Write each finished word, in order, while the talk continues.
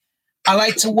I'd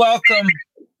like to welcome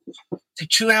to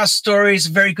True House Stories,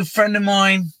 a very good friend of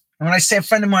mine. And when I say a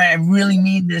friend of mine, I really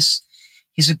mean this.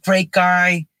 He's a great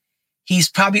guy. He's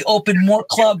probably opened more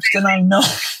clubs than I know.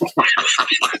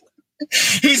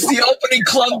 He's the opening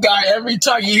club guy every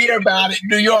time you hear about it in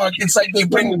New York. It's like they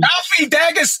bring Ralphie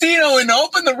D'Agostino in to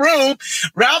open the room.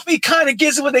 Ralphie kind of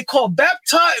gives it what they call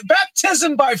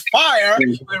baptism by fire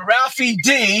with Ralphie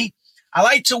D. I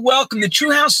like to welcome the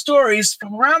True House Stories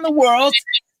from around the world,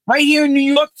 right here in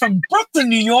New York, from Brooklyn,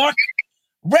 New York,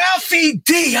 Ralphie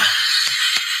D.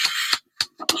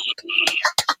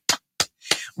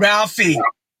 Ralphie,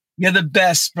 you're the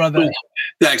best, brother.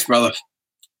 Thanks, brother.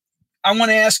 I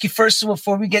want to ask you first of all,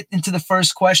 before we get into the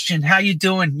first question, how you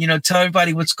doing? Tell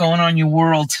everybody what's going on in your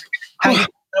world. How you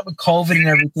doing with COVID and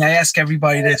everything? I ask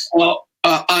everybody this. Well,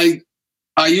 I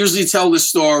usually tell this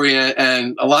story,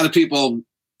 and a lot of people,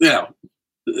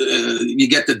 you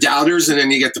get the doubters, and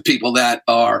then you get the people that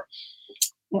are,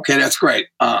 okay, that's great.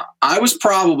 I was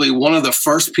probably one of the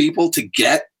first people to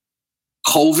get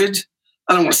COVID.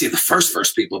 I don't want to say the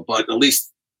first people, but at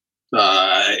least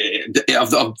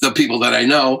of the people that I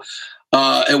know.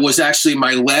 It was actually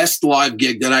my last live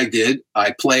gig that I did.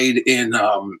 I played in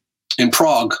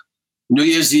Prague, New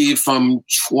Year's Eve from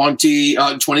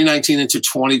 2019 into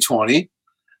 2020.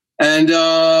 And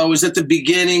it was at the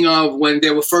beginning of when they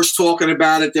were first talking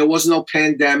about it. There was no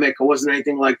pandemic. It wasn't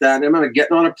anything like that. And I remember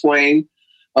getting on a plane,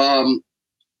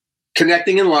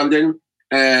 connecting in London,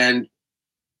 and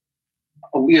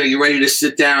you're ready to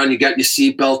sit down. You got your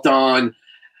seatbelt on,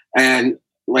 and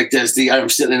I'm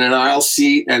sitting in an aisle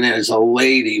seat, and there's a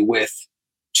lady with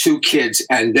two kids,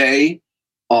 and they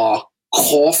are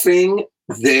coughing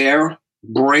their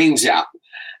brains out.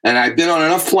 And I've been on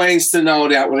enough planes to know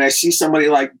that when I see somebody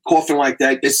coughing like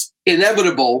that, it's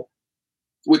inevitable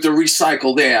with the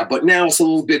recycle there. But now it's a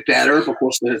little bit better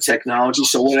because of the technology.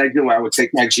 So what I do, I would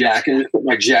take my jacket and put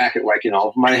my jacket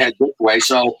over my head this way,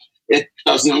 so it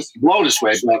doesn't blow this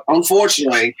way. But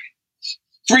unfortunately,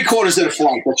 3/4 of the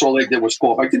flight, that's all they did was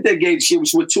cough. I think she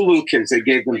was with two little kids. They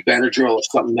gave them Benadryl or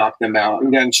something, knocked them out.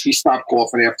 And then she stopped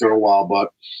coughing after a while.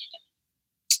 But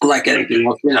like anything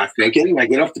else, you're not thinking. I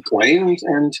get off the plane,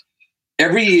 and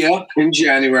every year in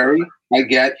January, I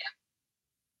get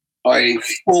a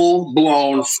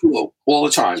full-blown flu all the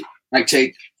time. I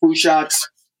take flu shots,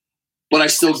 but I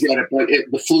still get it. But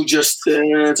the flu just,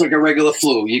 it's like a regular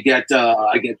flu. You get,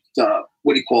 I get,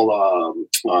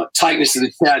 tightness in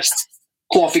the chest,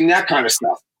 coughing, that kind of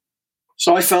stuff.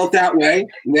 So I felt that way.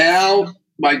 Now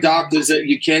my doctor's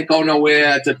you can't go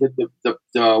nowhere.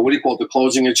 The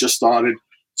closing has just started.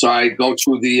 So I go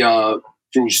through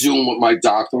Zoom with my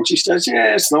doctor, and she says,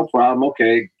 yeah, it's no problem.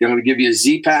 Okay, I'm going to give you a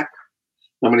Z-Pack.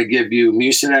 I'm going to give you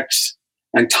Mucinex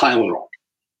and Tylenol.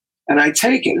 And I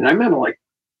take it. And I remember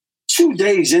 3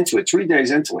 days into it,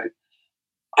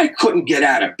 I couldn't get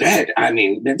out of bed. I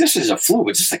mean, this is a flu.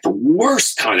 It's just the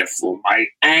worst kind of flu. My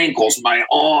ankles, my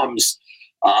arms.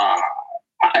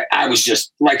 I was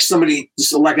just like somebody,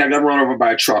 I got run over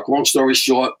by a truck. Long story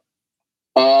short,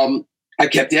 I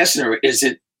kept asking her, is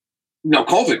it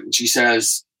COVID? And she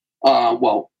says,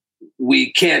 well,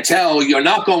 we can't tell. You're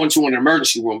not going to an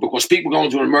emergency room because people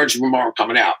going to an emergency room aren't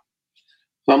coming out.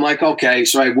 So I'm like, okay.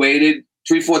 So I waited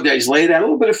 3-4 days later, had a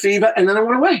little bit of fever, and then I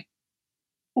went away.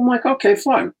 I'm like, okay,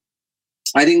 fine.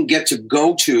 I didn't get to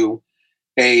go to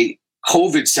a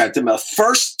COVID center. The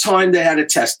first time they had to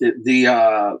test it,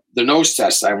 the nose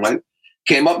test, I went,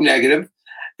 came up negative,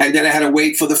 and then I had to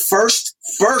wait for the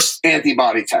first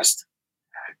antibody test.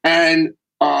 And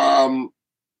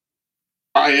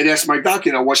I had asked my doc,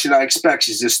 what should I expect?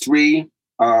 She says three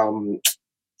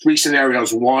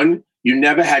scenarios. 1, you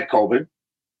never had COVID.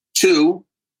 2,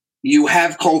 you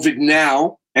have COVID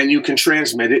now and you can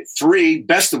transmit it. 3,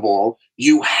 best of all,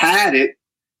 you had it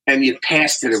and you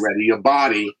passed it already. Your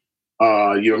body,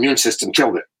 your immune system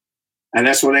killed it. And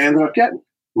that's what I ended up getting.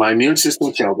 My immune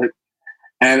system killed it.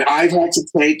 And I've had to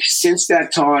take, since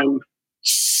that time,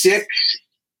 6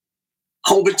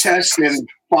 COVID tests and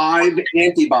 5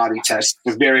 antibody tests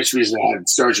for various reasons. I had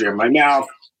surgery in my mouth,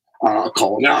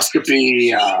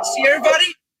 colonoscopy. See, everybody?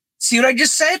 See what I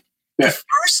just said? Yeah. The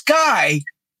first guy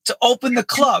to open the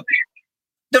club.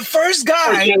 The first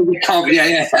guy.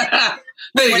 Yeah.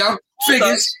 There you go.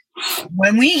 Figures.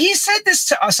 When he said this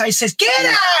to us, I said, get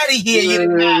out of here.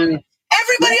 Everybody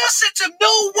else said to him,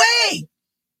 no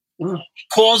way.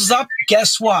 Calls up,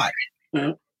 guess what?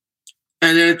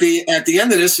 And then at the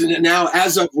end of this, now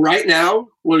as of right now,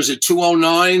 what is it,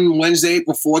 2:09, Wednesday,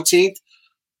 April 14th,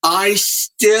 I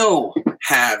still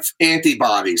have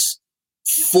antibodies.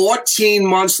 14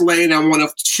 months later, I'm one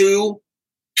of 2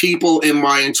 people in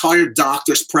my entire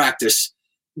doctor's practice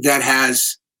that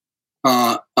has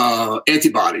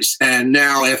antibodies. And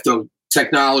now after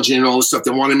technology and all this stuff,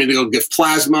 they wanted me to go give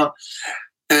plasma.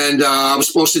 And I was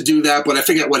supposed to do that, but I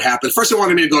forget what happened. First, they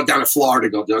wanted me to go down to Florida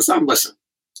to go do it. So listen,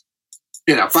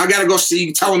 if I got to go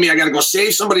see, telling me I got to go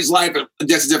save somebody's life,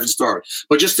 that's a different story.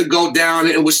 But just to go down,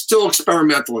 it was still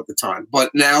experimental at the time.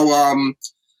 But now,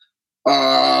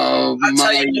 I'll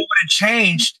tell you what would have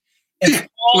changed. Yeah,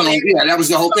 that was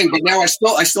the whole thing. But now I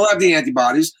still have the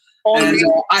antibodies, and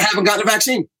I haven't gotten a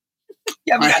vaccine.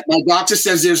 My doctor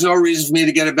says there's no reason for me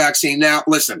to get a vaccine. Now,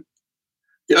 listen,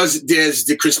 there's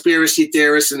the conspiracy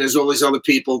theorists and there's all these other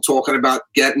people talking about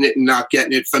getting it and not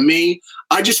getting it. For me,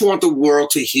 I just want the world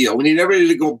to heal. We need everybody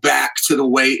to go back to the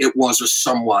way it was or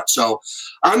somewhat. So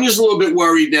I'm just a little bit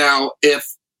worried now. If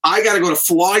I got to go to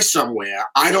fly somewhere,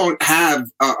 I don't have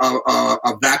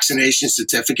a vaccination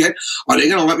certificate. Are they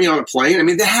going to let me on a plane? I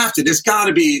mean, they have to. There's got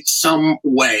to be some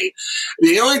way.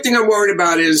 The only thing I'm worried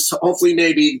about is hopefully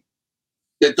maybe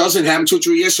it doesn't happen 2 or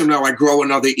 3 years from now. I grow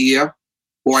another ear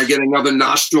or I get another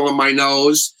nostril in my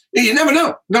nose. You never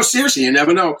know. No, seriously, you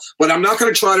never know. But I'm not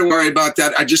going to try to worry about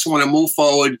that. I just want to move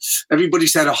forward.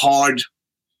 Everybody's had a hard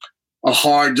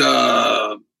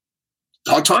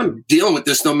time dealing with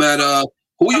this, no matter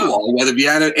who you are, whether you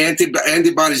had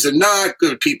antibodies or not,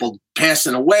 good people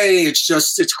passing away.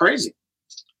 It's crazy.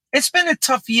 It's been a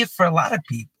tough year for a lot of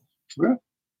people. Yeah.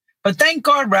 But thank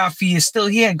God, Ralphie, you're still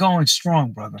here going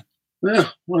strong, brother. Yeah,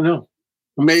 I know.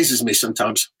 Amazes me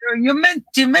sometimes. You're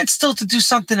meant still to do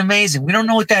something amazing. We don't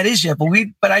know what that is yet,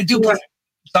 but I do believe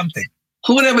something.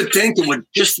 Who would ever think it would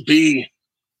just be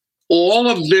all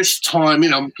of this time?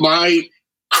 My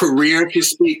career,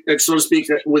 so to speak,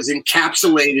 was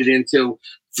encapsulated into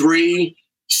 3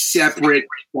 separate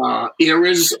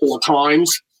eras or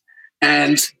times,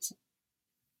 and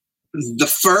the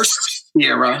first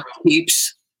era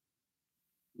keeps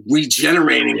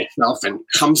regenerating itself and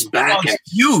comes back. Oh,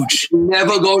 huge. It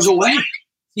never goes away.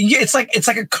 Yeah, it's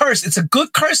like a curse. It's a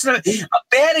good curse and a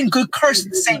bad and good curse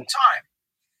at the same time.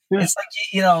 Yeah. It's like,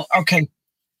 okay,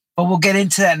 but we'll get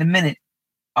into that in a minute.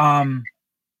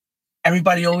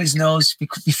 Everybody always knows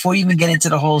before you even get into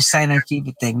the whole Sinai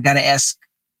Fever thing, we got to ask,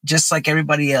 just like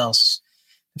everybody else,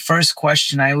 the first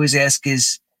question I always ask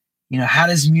is, how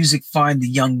does music find the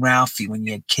young Ralphie when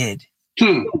you're a kid?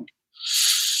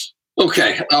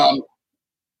 Okay.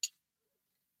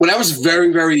 When I was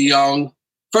very, very young,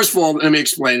 first of all, let me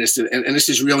explain this, and this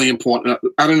is really important.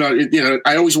 I don't know,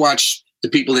 I always watch the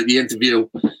people that you interview.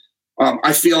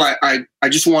 I feel I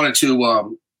just wanted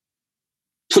to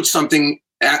put something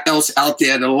else out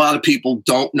there that a lot of people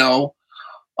don't know.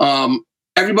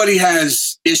 Everybody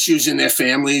has issues in their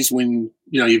families when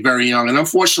you're very young, and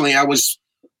unfortunately, I was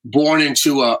born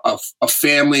into a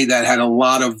family that had a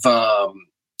lot of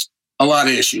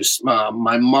issues.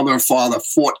 My mother and father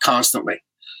fought constantly.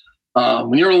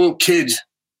 When you're a little kid,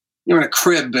 you're in a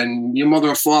crib, and your mother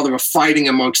and father are fighting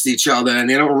amongst each other, and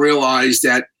they don't realize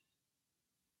that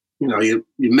you're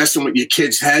messing with your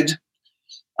kid's head.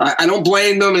 I don't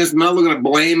blame them. I'm not going to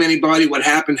blame anybody. What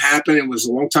happened. It was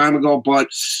a long time ago, but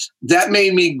that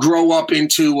made me grow up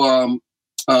into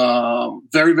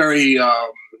very, very,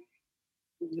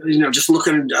 just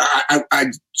looking.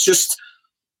 I just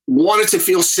wanted to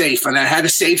feel safe, and I had a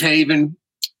safe haven,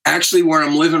 actually, where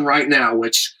I'm living right now,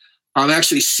 which I'm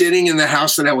actually sitting in the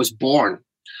house that I was born,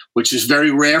 which is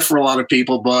very rare for a lot of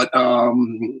people, but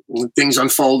things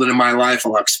unfolded in my life.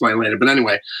 I'll explain later. But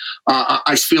anyway,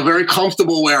 I feel very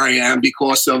comfortable where I am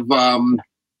because of,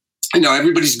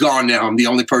 everybody's gone now. I'm the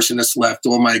only person that's left.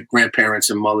 All my grandparents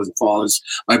and mothers and fathers.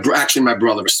 Actually, my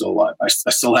brother is still alive. I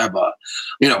still have,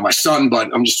 my son,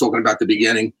 but I'm just talking about the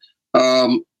beginning.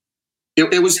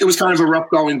 It was kind of a rough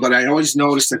going, but I always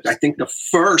noticed that I think the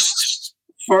first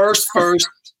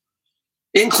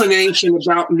inclination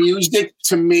about music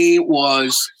to me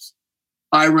was,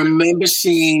 I remember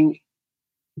seeing,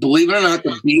 believe it or not,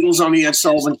 the Beatles on the Ed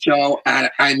Sullivan Show. And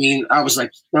I was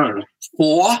like, I don't know,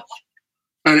 4.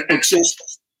 And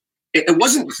it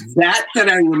wasn't that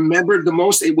I remembered the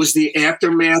most. It was the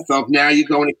aftermath of, now you're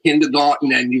going to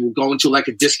kindergarten and you would go into like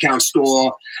a discount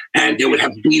store and they would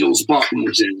have Beatles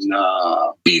buttons and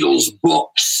Beatles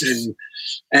books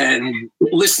and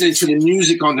listening to the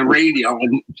music on the radio.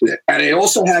 And I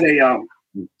also had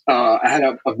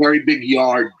a very big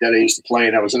yard that I used to play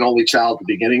in. I was an only child at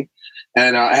the beginning.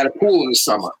 And I had a pool in the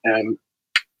summer. And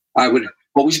I would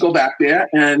always go back there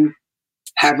and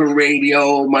have a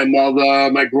radio. My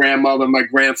mother, my grandmother, my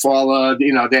grandfather,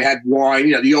 they had wine.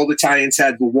 The old Italians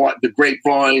had the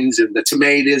grapevines and the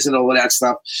tomatoes and all of that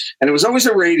stuff. And it was always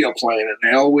a radio playing.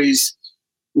 And I always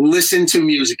listen to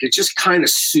music. It just kind of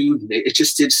soothed me. It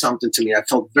just did something to me. I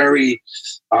felt very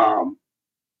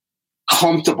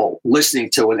comfortable listening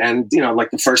to it. And, you know,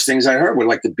 like the first things I heard were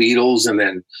like the Beatles and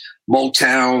then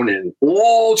Motown and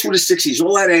all through the 60s,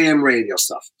 all that AM radio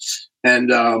stuff.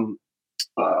 And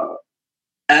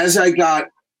as I got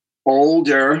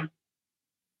older,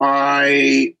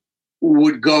 I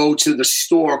would go to the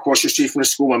store across the street from the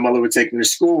school. My mother would take me to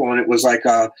school, and it was like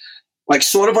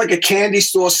sort of like a candy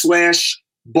store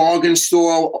 / bargain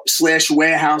store /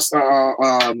 warehouse,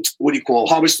 what do you call it,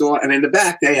 hardware store. And in the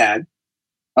back, they had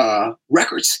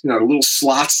records, you know, the little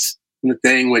slots in the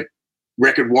thing with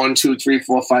record 1, 2, 3,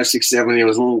 4, 5, 6, 7. It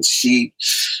was a little sheet.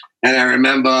 And I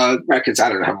remember records, I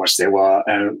don't know how much they were.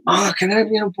 And, can I,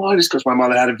 buy this? Because my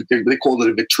mother had they called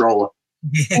it a Victrola.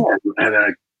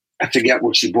 And I forget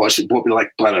what she bought. She bought me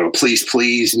like, I don't know, Please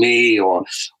Please Me or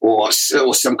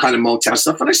some kind of Motown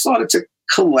stuff. And I started to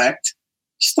collect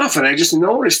stuff. And I just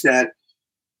noticed that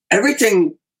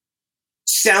everything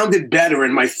sounded better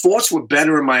and my thoughts were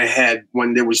better in my head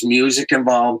when there was music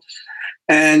involved.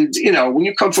 And, when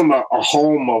you come from a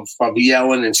home of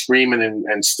yelling and screaming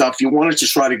and stuff, you wanted to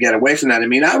try to get away from that. I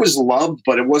mean, I was loved,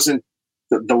 but it wasn't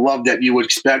the love that you would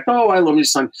expect. Oh, I love your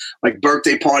son, like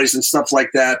birthday parties and stuff like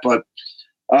that. But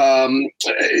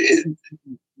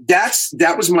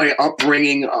that was my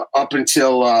upbringing up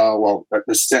until,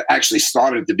 that actually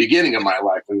started at the beginning of my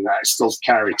life, and I still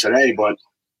carry today. But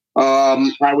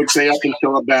I would say up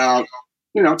until about,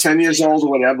 10 years old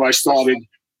or whatever, I started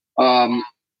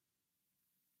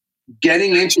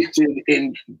getting interested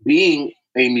in being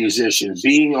a musician,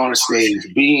 being on a stage,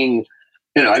 being,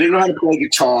 I didn't know how to play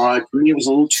guitar. For me, it was a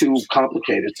little too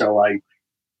complicated. So I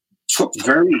took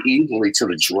very easily to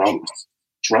the drums.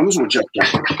 Drums were just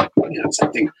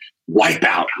something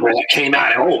Wipeout when it came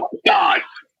out. Oh my God.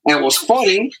 And it was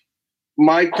funny.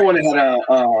 My corner had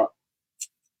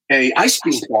a ice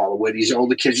cream parlor where these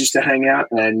older kids used to hang out,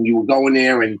 and you would go in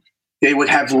there and they would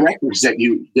have records that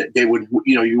they would,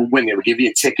 you would win. They would give you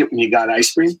a ticket when you got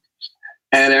ice cream.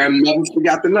 And I never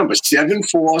forgot the number,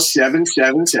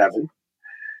 74777.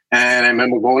 And I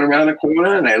remember going around the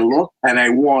corner and I looked and I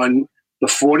won the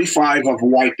 45 of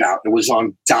Wipeout. It was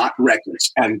on Dot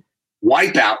Records. And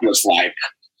Wipeout was like,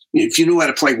 if you knew how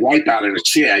to play Wipeout in a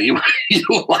chair, you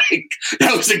were like,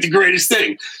 that was like the greatest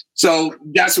thing. So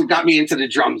that's what got me into the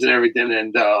drums and everything.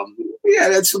 And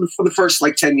that's for the first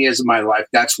like 10 years of my life.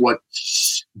 That's what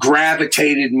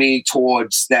gravitated me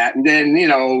towards that. And then,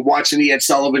 watching the Ed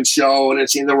Sullivan Show and then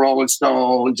seeing the Rolling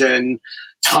Stones and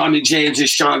Tommy James and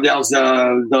Shondells,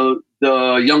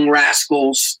 the Young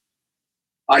Rascals,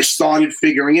 I started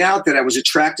figuring out that I was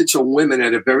attracted to women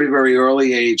at a very, very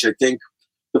early age. I think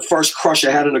the first crush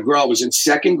I had on a girl was in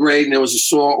second grade, and there was a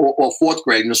song, or fourth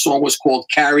grade, and the song was called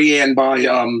Carrie Ann by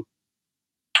the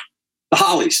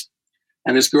Hollies.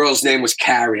 And this girl's name was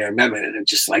Carrie. I remember it. And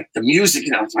just like the music,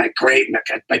 it's like great. And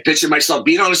I pictured myself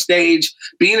being on a stage,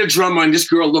 being a drummer, and this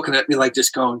girl looking at me like this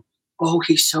going, oh,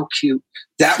 he's so cute.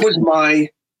 That was my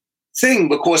thing,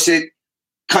 because it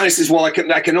kind of says, well, I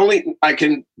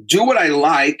can do what I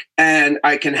like, and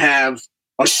I can have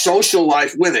a social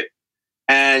life with it.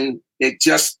 And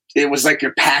it was like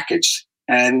your package.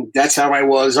 And that's how I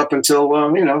was up until,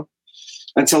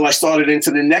 until I started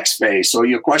into the next phase. So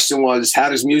your question was, how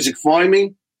does music find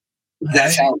me?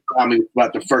 That's how it found me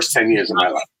about the first 10 years of my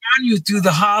life. Found you through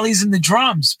the Hollies and the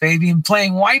drums, baby, and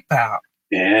playing Wipeout.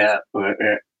 Yeah.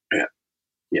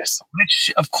 Yes.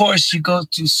 Which, of course, you go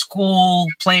to school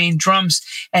playing drums,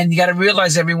 and you got to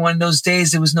realize, everyone, those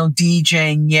days there was no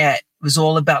DJing yet. It was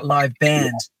all about live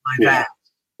bands.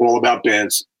 All about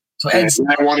bands. So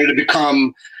I wanted to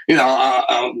become,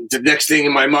 the next thing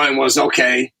in my mind was,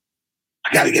 okay,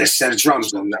 I got to get a set of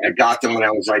drums. And I got them when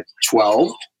I was like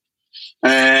 12.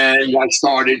 And I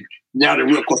started, now the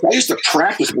real quick, I used to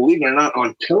practice, believe it or not,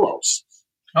 on pillows.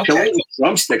 Okay. Pillows with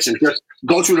drumsticks, and just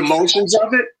go through the motions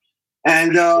of it.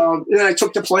 And then I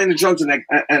took to playing the drums, and I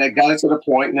got it to the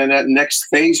point. And then that next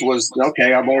phase was,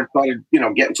 okay, I've already started,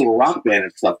 getting to a rock band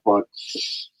and stuff. But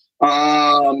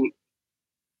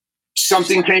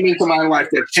something came into my life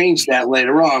that changed that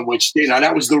later on, which,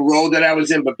 that was the road that I was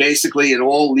in. But basically, it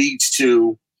all leads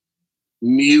to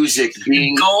music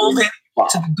being to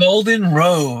the golden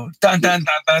road. Dun, dun,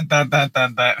 dun, dun, dun,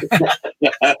 dun, dun.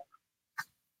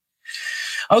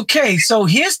 Okay, so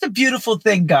here's the beautiful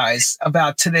thing, guys,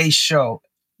 about today's show.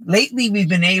 Lately, we've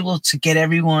been able to get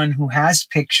everyone who has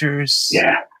pictures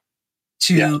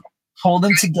to hold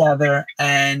them together,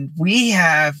 and we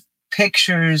have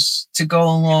pictures to go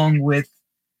along with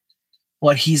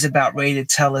what he's about ready to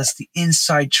tell us, the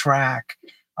inside track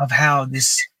of how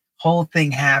this whole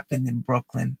thing happened in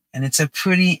Brooklyn. And it's a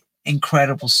pretty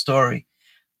incredible story.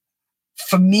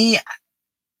 For me,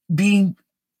 being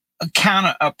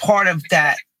a part of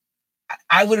that,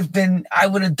 I would have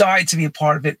died to be a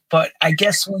part of it. But I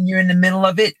guess when you're in the middle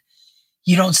of it,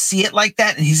 you don't see it like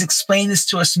that. And he's explained this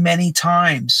to us many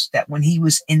times, that when he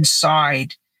was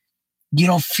inside, you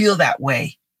don't feel that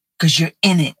way because you're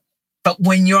in it. But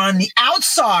when you're on the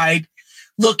outside,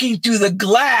 looking through the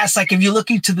glass, like if you're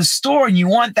looking to the store and you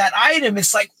want that item,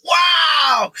 it's like,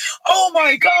 wow, oh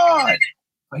my God.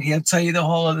 But he'll tell you the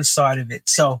whole other side of it.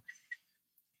 So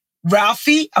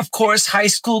Ralphie, of course, high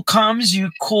school comes, you're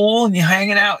cool and you're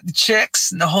hanging out with the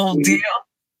chicks and the whole deal.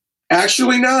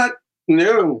 Actually not.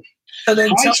 No. So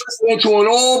then I went to an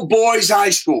all boys high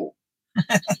school.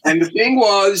 And the thing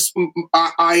was,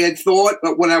 I had thought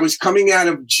that when I was coming out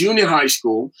of junior high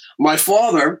school, my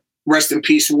father, rest in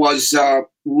peace,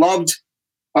 loved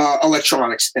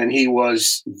electronics, and he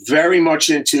was very much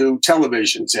into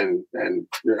televisions. And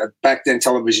back then,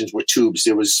 televisions were tubes.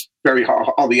 There was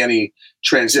hardly any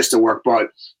transistor work, but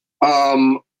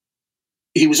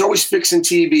he was always fixing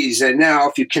TVs. And now,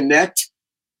 if you connect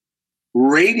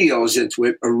radios into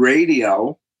it, a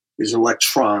radio is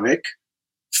electronic.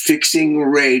 Fixing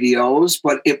radios,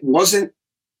 but it wasn't.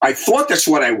 I thought that's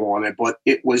what I wanted, but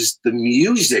it was the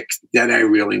music that I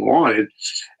really wanted.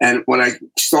 And when I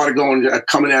started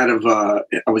coming out of, I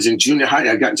was in junior high.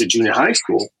 I got into junior high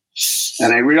school,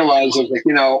 and I realized I was like,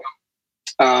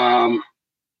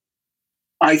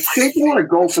 I think I want to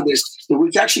go for this. It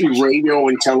was actually radio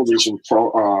and television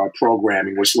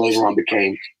programming, which later on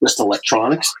became just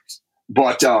electronics.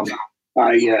 But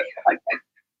I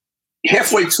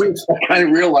halfway through, I kind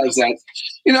of realized that,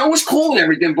 it was cool and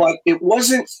everything, but it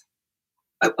wasn't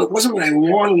what I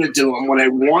wanted to do. And what I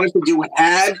wanted to do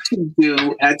had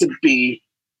to be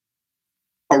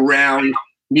around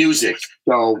music.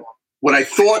 So what I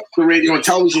thought the radio and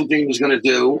television thing was going to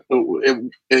do,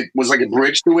 it was like a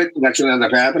bridge to it. And that's what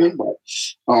ended up happening. But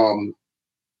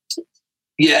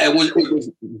it was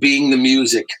being the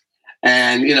music.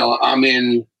 And, I'm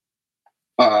in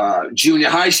junior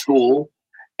high school.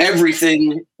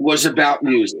 Everything was about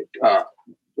music.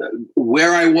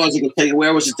 Where I was, I can tell you where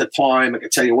I was at the time. I can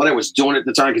tell you what I was doing at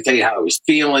the time. I can tell you how I was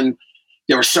feeling.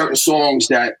 There were certain songs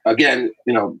that, again,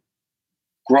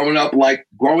 growing up like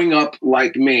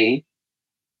me,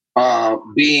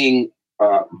 being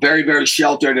very, very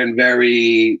sheltered and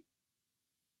very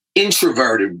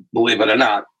introverted, believe it or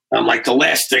not. I'm like the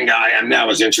last thing I am now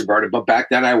is introverted, but back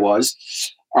then I was.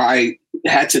 I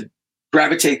had to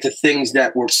gravitate to things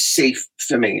that were safe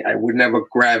for me. I would never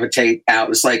gravitate out.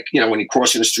 It's like, when you're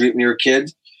crossing the street when you're a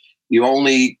kid, you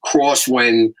only cross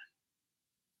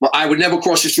I would never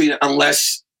cross the street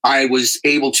unless I was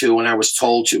able to and I was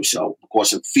told to. So, of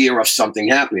course, of fear of something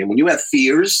happening. When you have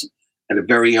fears at a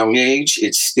very young age,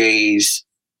 it stays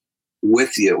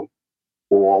with you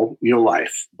all your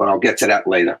life. But I'll get to that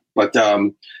later. But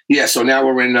so now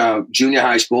we're in junior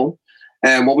high school.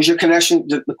 And what was your connection?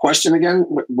 The question again?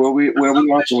 Where we are?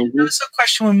 That's a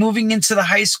question. We're moving into the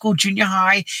high school, junior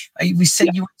high. We said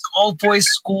you went to all boys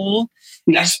school.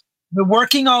 Yes. We're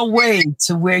working our way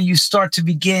to where you start to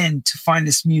begin to find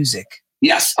this music.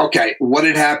 Yes. Okay. What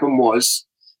had happened was,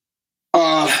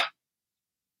 I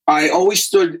always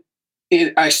stood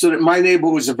in my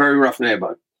neighborhood was a very rough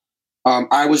neighborhood.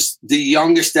 I was the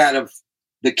youngest out of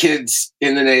the kids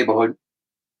in the neighborhood.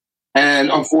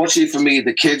 And unfortunately for me,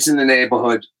 the kids in the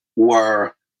neighborhood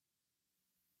were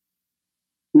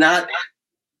not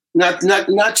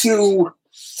too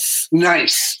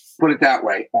nice, put it that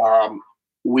way.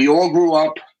 We all grew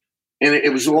up, and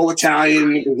it was all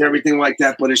Italian, it was everything like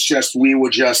that. But it's just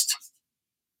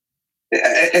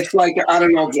it's like, I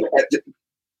don't know,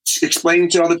 explaining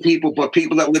to other people, but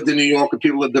people that lived in New York and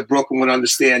people that lived in Brooklyn would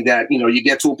understand that, you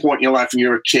get to a point in your life when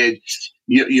you're a kid.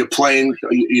 You're playing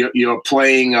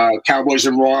Cowboys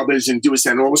and Robbers and doing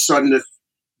that, and all of a sudden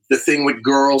the thing with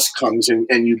girls comes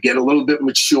and you get a little bit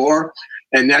mature,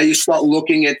 and now you start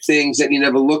looking at things that you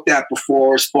never looked at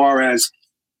before, as far as,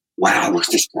 wow, look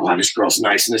at this girl's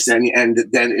nice, and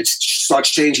then it starts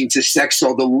changing to sex.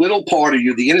 So the little part of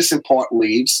you, the innocent part,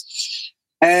 leaves,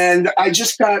 and I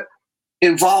just got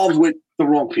involved with the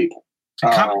wrong people.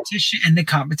 The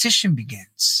competition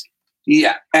begins.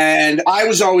 Yeah, and I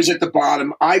was always at the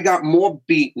bottom. I got more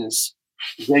beatings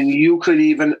than you could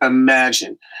even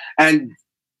imagine. And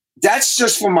that's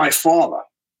just from my father.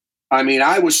 I mean,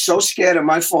 I was so scared of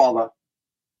my father.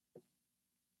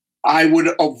 I would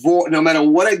avoid, no matter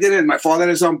what I did, and my father had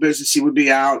his own business, he would be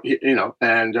out,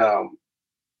 and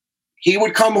he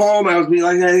would come home, and I would be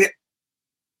like, hey,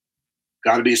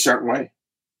 got to be a certain way.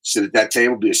 Sit at that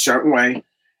table, be a certain way.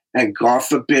 and God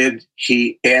forbid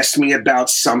he asked me about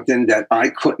something that I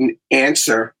couldn't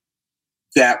answer,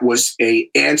 that was a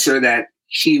answer that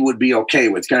he would be okay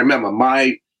with. Can I remember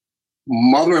my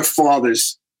mother and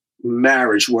father's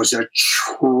marriage was a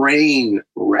train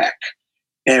wreck.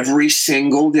 Every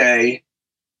single day,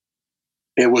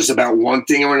 it was about one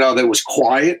thing or another. It was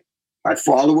quiet. My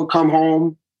father would come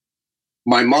home.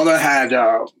 My mother was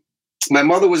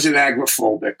an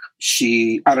agoraphobic.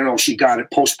 I don't know if she got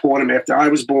it postpartum after I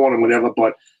was born or whatever,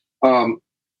 but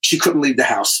she couldn't leave the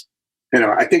house.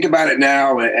 I think about it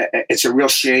now. It's a real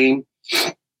shame.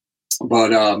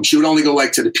 But she would only go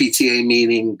like to the PTA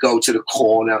meeting, go to the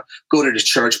corner, go to the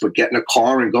church, but get in a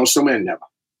car and go somewhere.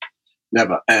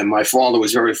 Never. And my father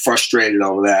was very frustrated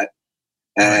over that.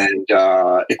 And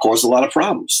it caused a lot of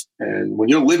problems. And when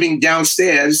you're living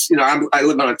downstairs, I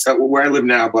live on where I live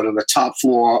now, but on the top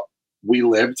floor, we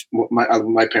lived,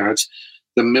 my parents.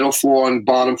 The middle floor and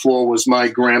bottom floor was my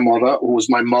grandmother, who was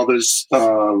my mother's,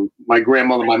 my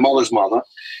grandmother, my mother's mother.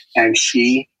 And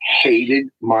she hated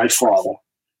my father.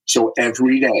 So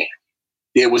every day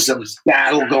there was a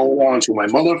battle going on. So my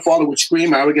mother and father would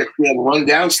scream. I would get scared and run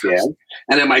downstairs.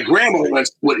 And then my grandmother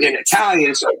would in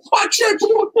Italian say, "Watch it,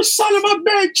 the son of a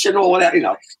bitch," and all that,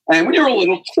 And when you're a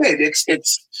little kid, it's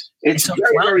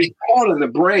very, very hard on the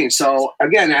brain. So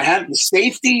again, I had the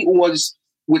safety was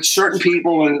with certain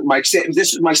people, and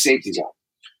this is my safety zone.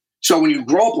 So when you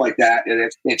grow up like that,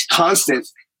 and it's constant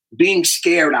being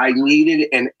scared, I needed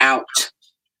an out.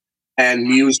 And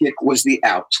music was the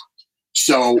out.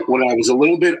 So when I was a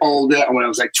little bit older, when I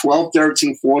was like 12,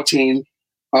 13, 14,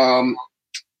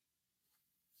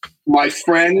 my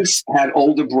friends had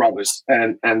older brothers,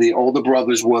 and the older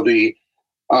brothers were the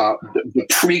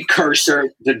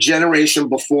precursor, the generation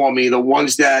before me, the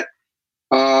ones that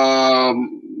I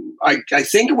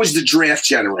think it was the draft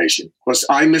generation, because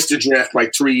I missed the draft by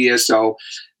 3 years. So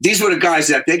these were the guys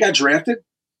that they got drafted.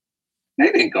 They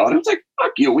didn't go. It was like,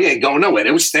 fuck you, we ain't going nowhere.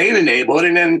 They would stay in the neighborhood.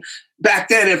 And then back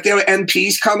then, if there were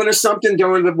MPs coming or something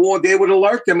during the war, they would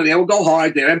alert them and they would go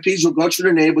hard. Their MPs would go to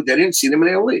the neighborhood. They didn't see them and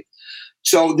they would leave.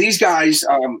 So these guys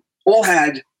all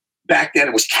had, back then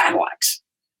it was Cadillacs.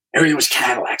 Everything was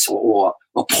Cadillacs or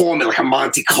Pullman, like a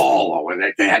Monte Carlo. And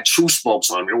they had true spokes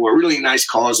on them. They were really nice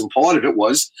cars. And part of it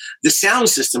was the sound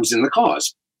systems in the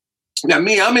cars. Now,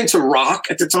 me, I'm into rock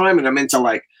at the time, and I'm into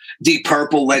like Deep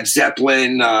Purple, Led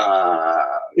Zeppelin,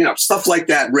 stuff like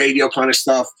that, radio kind of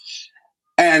stuff.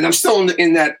 And I'm still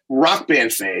in that rock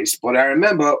band phase. But I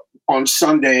remember on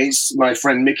Sundays, my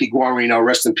friend Mickey Guarino,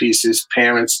 rest in peace, his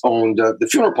parents owned the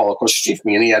funeral parlor across the street from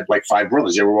me, and he had like 5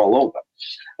 brothers. They were all older.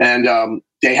 And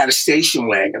they had a station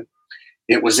wagon.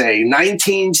 It was a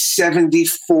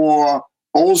 1974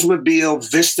 Oldsmobile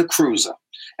Vista Cruiser,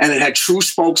 and it had true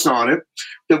spokes on it.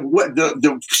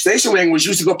 The station wagon was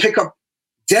used to go pick up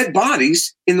dead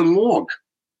bodies in the morgue.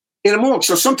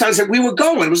 So sometimes we were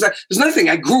going. It was nothing.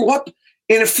 I grew up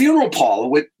in a funeral parlor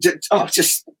with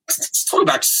just talk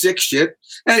about sick shit.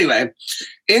 Anyway,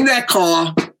 in that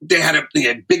car, they had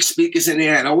big speakers in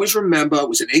there. And I always remember it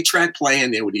was an 8-track player,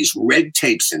 and there were these red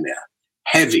tapes in there,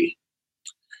 heavy.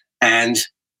 And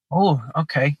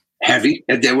heavy.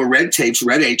 And there were red tapes,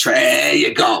 red 8-track. There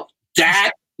you go.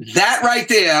 That right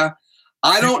there.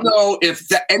 I don't know if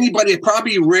anybody,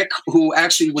 probably Rick, who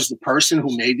actually was the person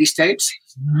who made these tapes,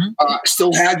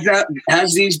 still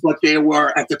has these, but they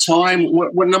were at the time.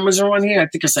 What numbers are on here? I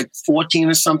think it's like 14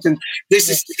 or something. This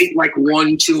is like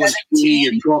 1, 2, and 3.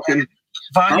 You're talking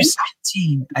volume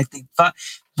 17, I think.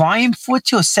 Volume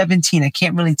 14 or 17, I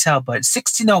can't really tell, but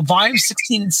 16. No, volume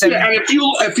 16 and 17. Yeah, and if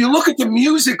you look at the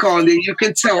music on there, you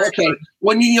can tell. Okay,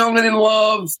 When You're Young and in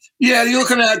Love. Yeah, you're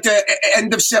looking at the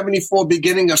end of 74,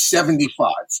 beginning of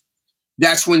 75.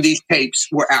 That's when these tapes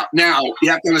were out. Now you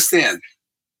have to understand,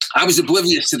 I was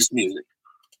oblivious to this music.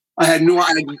 I have no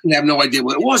idea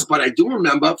what it was, but I do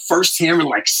remember first hearing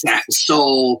like Satin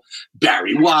Soul,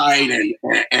 Barry White,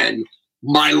 and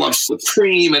My Love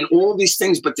Supreme, and all these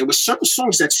things. But there were certain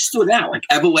songs that stood out, like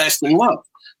Everlasting Love.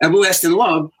 Everlasting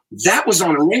Love, that was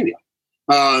on the radio.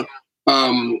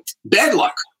 Bad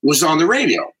Luck was on the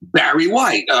radio. Barry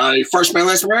White, First Man,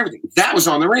 Last Man, Everything. That was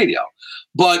on the radio.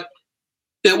 But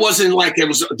it wasn't like it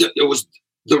was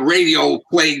the radio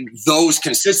played those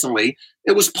consistently.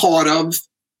 It was part of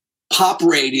pop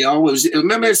radio.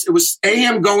 It was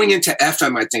AM going into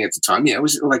FM, I think, at the time. Yeah, it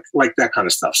was like that kind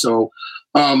of stuff. So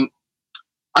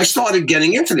I started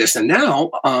getting into this, and now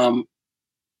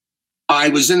I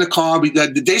was in the car.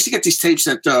 They used to get these tapes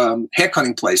at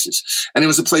haircutting places, and there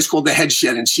was a place called the Head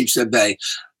Shed in Sheepshead Bay,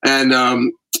 and I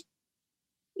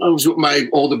was with my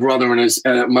older brother and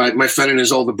my friend and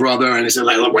his older brother, and he said,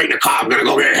 "Like, wait in the car. I'm gonna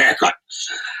go get a haircut."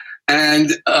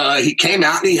 And he came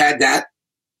out and he had that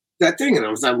thing, and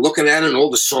I'm looking at it and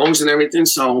all the songs and everything.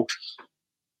 So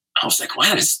I was like,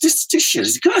 wow, this shit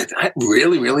is good. I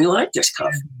really, really like this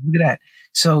stuff. Look at that.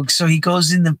 So he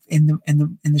goes in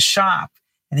the shop,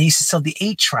 and they used to sell the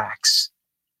 8 tracks.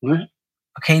 What?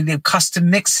 Okay, the custom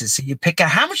mixes. So you pick out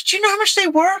how much. Do you know how much they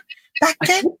were back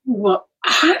then?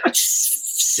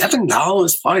 $7,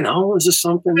 $5 or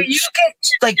something. You get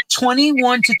like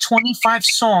 21 to 25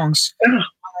 songs on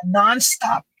a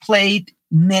nonstop played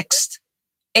mixed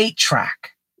 8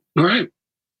 track. Right.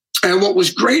 And what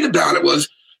was great about it was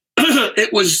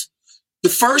it was the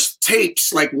first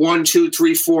tapes, like 1, 2,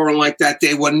 3, 4, and like that.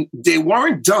 They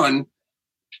weren't done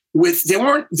with. They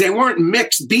weren't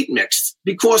mixed, beat mixed,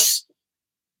 because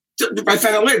I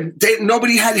found out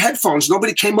nobody had headphones.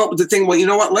 Nobody came up with the thing. Well, you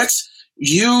know what? Let's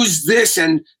use this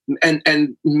and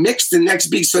mix the next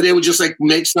beat. So they would just like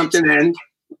make something and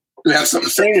have something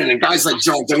singing. And guys like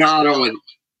Joe Donato and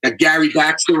Gary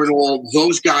Baxter and all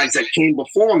those guys that came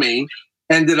before me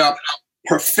ended up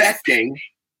perfecting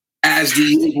as the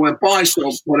years went by.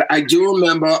 So what I do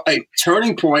remember, a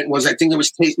turning point was, I think it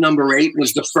was tape number 8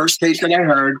 was the first tape that I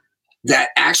heard that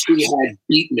actually had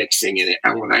beat mixing in it.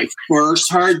 And when I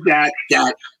first heard that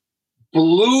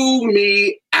blew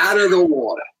me out of the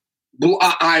water.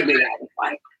 I mean, I was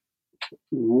like,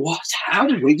 what? How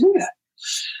did we do that?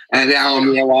 And now I'm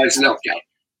realizing, okay,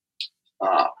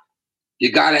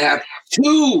 you got to have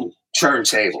 2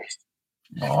 turntables.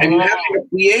 Oh. And you have to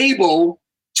be able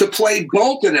to play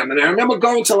both of them. And I remember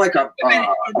going to like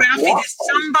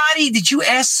did you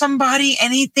ask somebody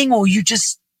anything, or you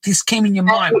just this came in your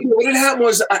mind? What had happened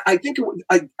was, I think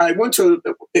I went to,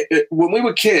 when we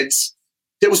were kids,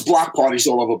 there was block parties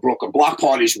all over Brooklyn. Block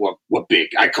parties were big.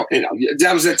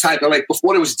 That was the type of, like,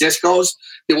 before there was discos,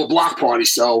 there were block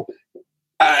parties. So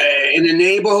in the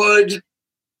neighborhood,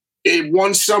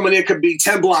 one summer there could be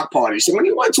 10 block parties. So when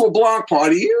you went to a block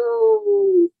party,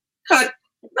 you got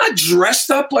not dressed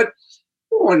up, but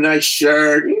a nice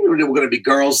shirt. You knew there were going to be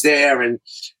girls there, and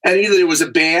either there was a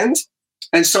band,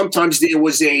 and sometimes there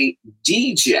was a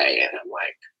DJ. And I'm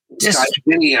like, this guy's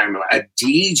Vinny, I'm a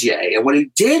DJ. And what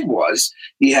he did was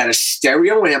he had a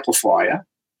stereo amplifier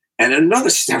and another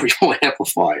stereo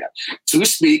amplifier, 2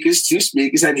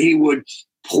 speakers, and he would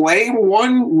play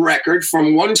one record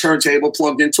from one turntable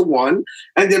plugged into one,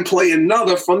 and then play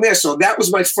another from there. So that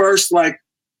was my first, like,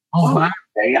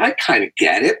 okay, I kind of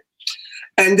get it.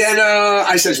 And then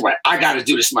I says, well, I got to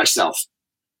do this myself.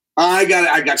 I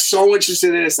got so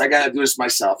interested in this, I got to do this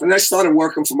myself. And I started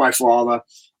working for my father.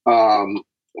 What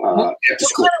kind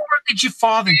of work did your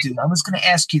father do? I was going to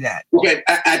ask you that. Okay,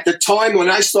 at the time when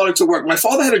I started to work, my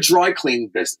father had a dry cleaning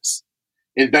business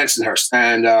in Bensonhurst,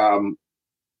 and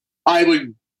I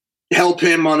would help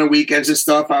him on the weekends and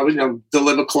stuff. I would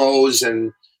deliver clothes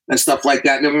and stuff like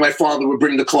that. And then my father would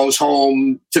bring the clothes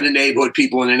home to the neighborhood,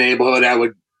 people in the neighborhood. I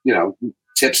would,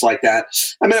 tips like that.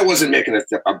 I mean, I wasn't making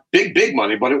a big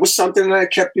money, but it was something that I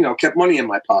kept money in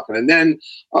my pocket. And then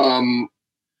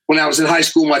when I was in high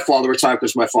school, my father retired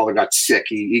because my father got sick.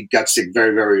 He got sick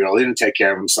very, very early. He didn't take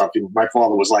care of himself. My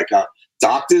father was like a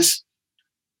doctor's.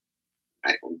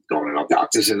 I going to no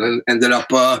doctors, and then ended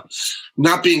up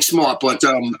not being smart. But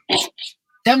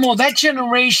that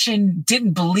generation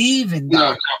didn't believe in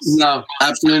that. No,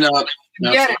 absolutely not.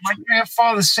 Yeah, my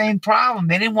grandfather, same problem.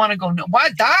 They didn't want to go. Why,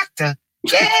 doctor?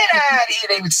 Get out of here!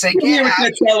 They would say, "Get out!"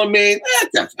 They're telling me,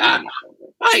 I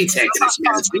ain't taking this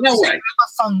medicine. No way. My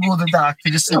son go to the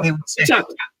doctor. Just so they would say.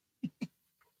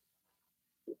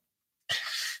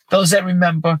 Those that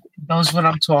remember knows what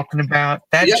I'm talking about.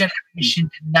 That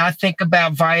generation did not think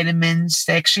about vitamins.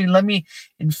 Actually, let me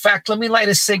light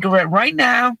a cigarette right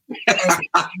now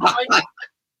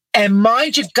and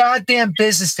mind your goddamn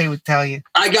business, they would tell you.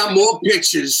 I got more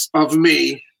pictures of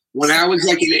me when I was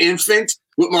like an infant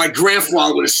with my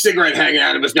grandfather with a cigarette hanging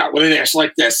out of his mouth with an ass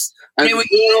like this. And they were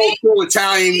all cool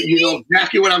Italian,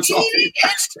 exactly what I'm talking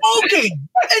about. Smoking.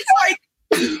 It's like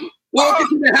walking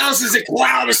to the house is a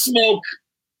cloud of smoke.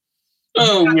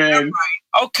 Oh man.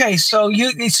 Okay, so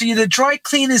you're the dry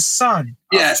cleaner's son.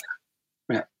 Yes.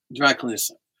 Yeah, dry cleaner's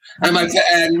son. And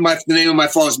the name of my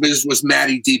father's business was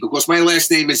Matty D, because my last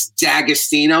name is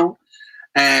D'Agostino.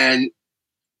 And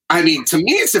I mean, to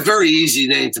me, it's a very easy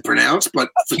name to pronounce, but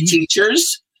for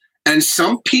teachers and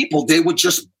some people, they would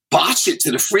just botch it to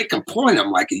the freaking point.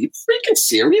 I'm like, are you freaking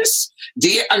serious?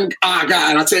 God,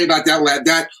 I'll tell you about that lad.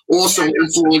 That also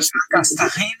influenced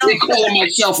me calling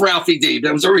myself Ralphie D.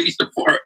 There was a reason for it.